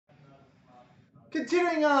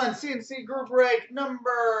Continuing on, CNC group break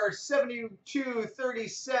number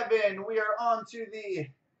 7237. We are on to the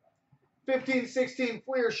 15-16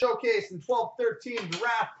 Fleer Showcase and 12-13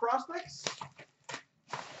 Draft Prospects.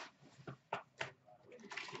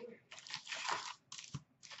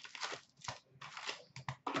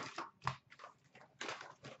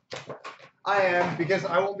 I am, because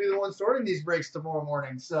I won't be the one sorting these breaks tomorrow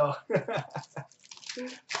morning, so.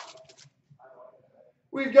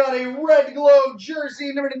 We've got a red glow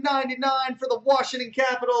jersey, number 99 for the Washington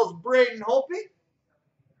Capitals, Braden Holtby.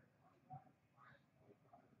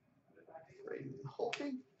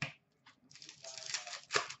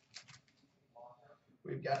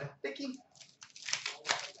 We've got a thickie.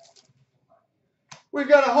 We've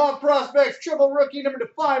got a Hawk Prospects triple rookie, number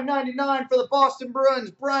 599 for the Boston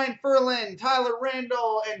Bruins, Brian Ferland, Tyler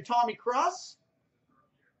Randall, and Tommy Cross.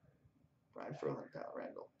 Brian Ferland, Tyler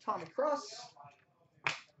Randall, Tommy Cross.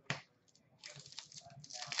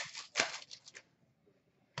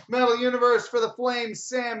 Metal Universe for the Flames,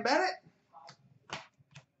 Sam Bennett.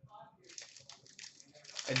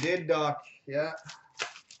 I did, Doc. Yeah.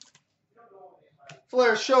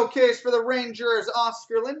 Flair Showcase for the Rangers,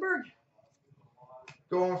 Oscar Lindbergh.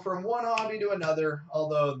 Going from one hobby to another,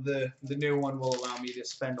 although the new one will allow me to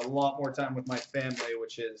spend a lot more time with my family,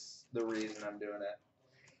 which is the reason I'm doing it.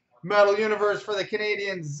 Metal Universe for the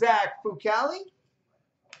Canadians, Zach Fucali.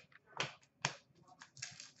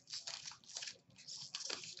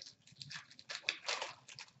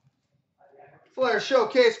 Flair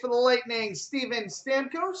Showcase for the Lightning, Steven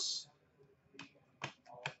Stamkos.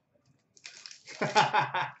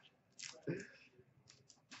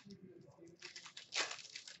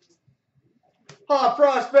 Hot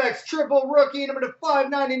Prospects triple rookie number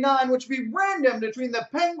 599, which will be random between the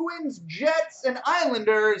Penguins, Jets, and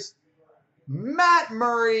Islanders. Matt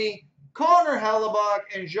Murray, Connor Hellebuck,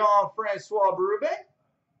 and Jean-Francois Berube.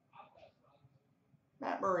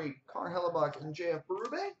 Matt Murray, Connor Hellebuck, and JF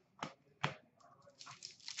Berube.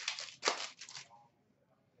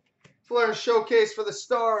 Flair Showcase for the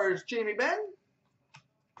Stars, Jamie Benn.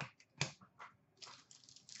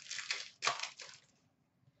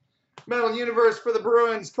 Metal Universe for the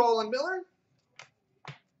Bruins, Colin Miller.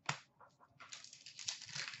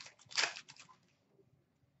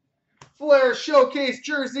 Flair Showcase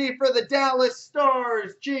jersey for the Dallas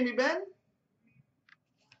Stars, Jamie Benn.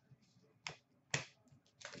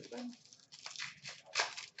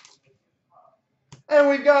 And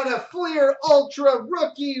we've got a Fleer Ultra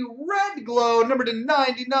Rookie Red Glow, number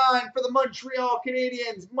 99 for the Montreal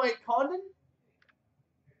Canadiens, Mike Condon.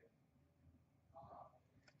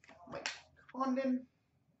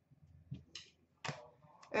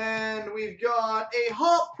 And we've got a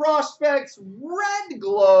Hot Prospects Red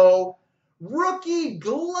Glow Rookie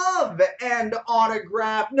Glove and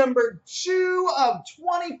Autograph, number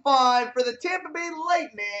 2/25 for the Tampa Bay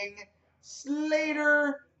Lightning,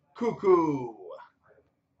 Slater Cuckoo.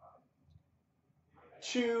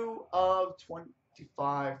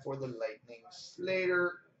 2/25 for the Lightning,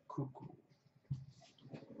 Slater Cuckoo.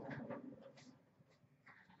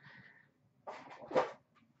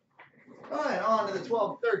 All right, on to the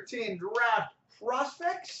 12-13 Draft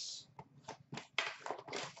Prospects.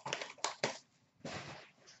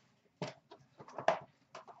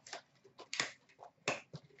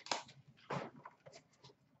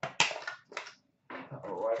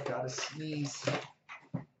 Oh, I've got to sneeze.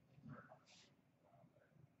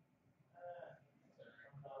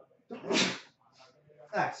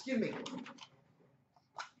 Excuse me.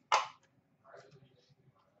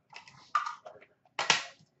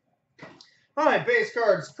 All right, base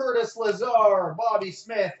cards, Curtis Lazar, Bobby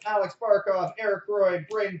Smith, Alex Barkov, Eric Roy,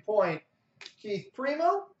 Braden Point, Keith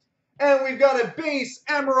Primo. And we've got a base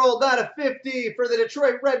Emerald out of 50 for the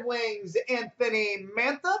Detroit Red Wings, Anthony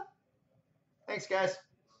Mantha. Thanks, guys.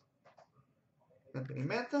 Anthony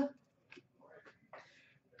Mantha.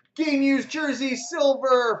 Game used jersey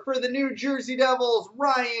silver for the New Jersey Devils,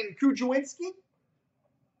 Ryan Kujawinski.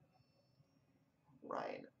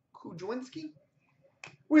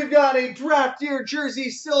 We've got a draft year jersey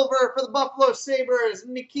silver for the Buffalo Sabres,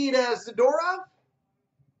 Nikita Zadorov.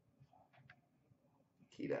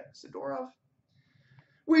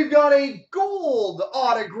 We've got a gold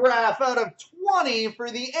autograph out of 20 for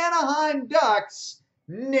the Anaheim Ducks,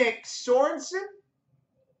 Nick Sorensen.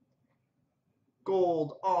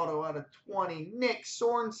 Gold auto out of 20, Nick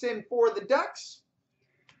Sorensen for the Ducks.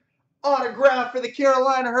 Autograph for the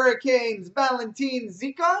Carolina Hurricanes, Valentin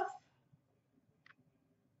Zykov.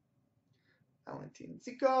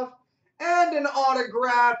 And an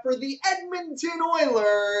autograph for the Edmonton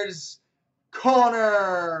Oilers,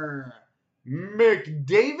 Connor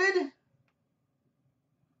McDavid.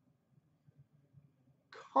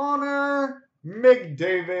 Connor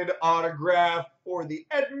McDavid autograph for the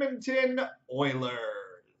Edmonton Oilers.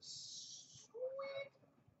 Sweet.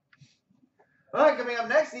 All right, coming up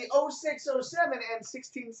next, the 06-07 and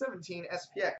 16-17 SPX.